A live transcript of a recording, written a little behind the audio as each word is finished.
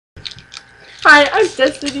Hi, I'm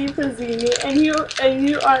Destiny Pizzini, and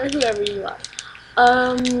you are whoever you are.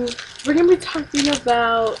 We're gonna be talking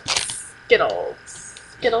about Skittles.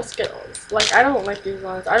 Skittles. Like, I don't like these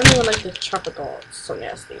ones. I don't even like the tropical. It's so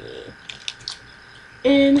nasty.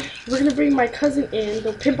 And we're gonna bring my cousin in,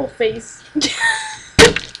 the pimple face.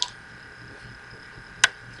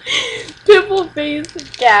 Pimple face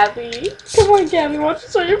Gabby. Come on, Gabby, why don't you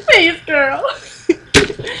show your face, girl?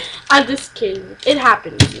 I'm just kidding. It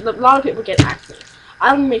happens. A lot of people get acne.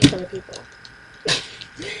 I don't make fun of people.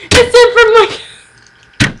 Except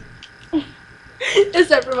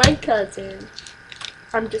for my cousin.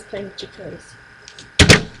 I'm just playing with your cuz.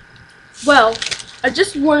 Well, I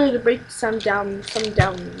just wanted to break some down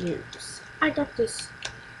news. I got this.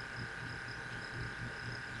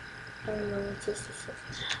 I don't know what this is.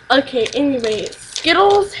 Okay, anyway,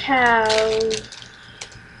 Skittles have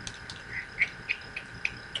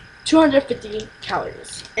 250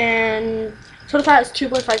 calories, and total fat is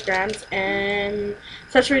 2.5 grams, and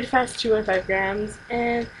saturated fat is 2.5 grams,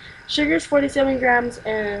 and sugar is 47 grams,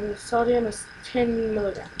 and sodium is 10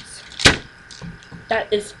 milligrams. That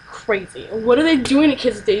is crazy. What are they doing to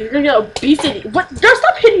kids today? You're gonna get obesity. What? Girl,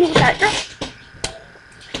 stop hitting me with that, girl.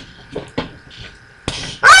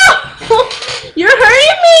 You're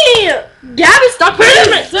hurting me! Gabby, stop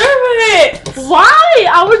hurting me! Serve it! Why?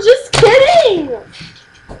 I was just kidding!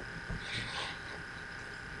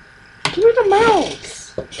 Give me the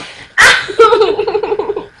mouse.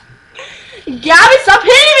 Gabby, stop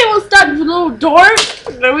hitting me with that little dork!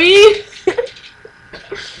 Louis!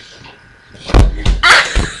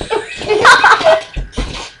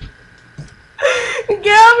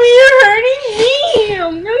 Gabby, you're hurting me!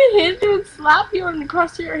 I'm gonna hit you and slap you on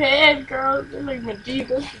across your head, girl. You're like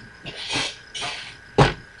Medea.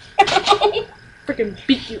 Freaking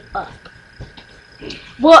beat you up.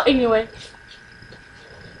 Well, anyway.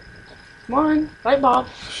 Come on, light bulb.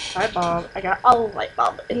 Light bulb. I got a light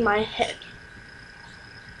bulb in my head.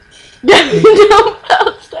 Don't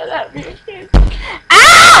bounce that at me.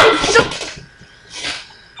 Ow!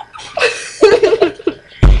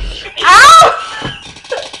 Ow!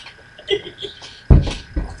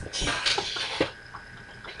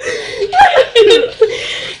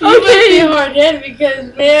 Okay, you are dead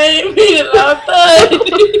because man, you made a loud thud.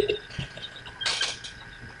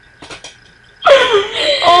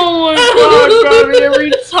 Oh my god, Gabby, you're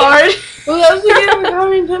retarded. Well, that's again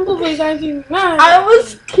becoming pimple face. I think not. I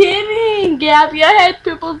was kidding, Gabby. I had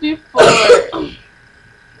pimples before.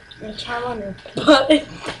 You try on your butt. I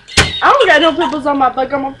don't got no pimples on my butt, I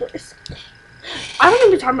got my face. I don't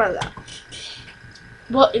even be talking about that.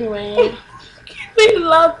 Well, anyway. We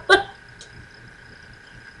love that.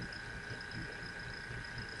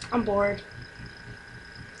 I'm bored.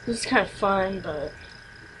 This is kind of fun, but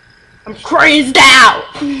I'm crazed out.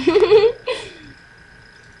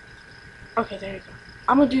 Okay, there you go.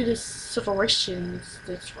 I'm gonna do this situations.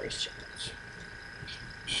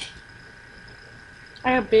 I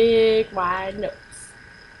got a big, wide nose.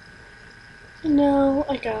 No,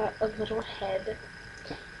 I got a little head.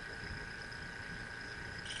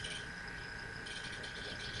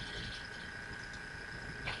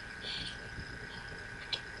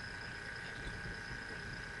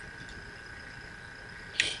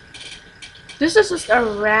 This is just a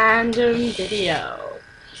random video.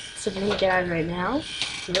 So let me get out right now.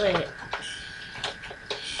 Do it.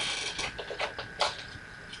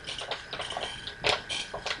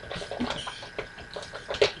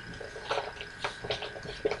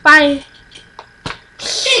 Bye.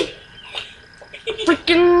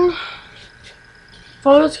 Freaking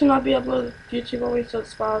photos cannot be uploaded to YouTube, only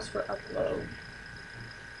sets files for upload.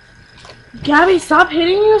 Gabby, stop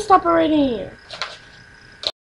hitting me or stop already.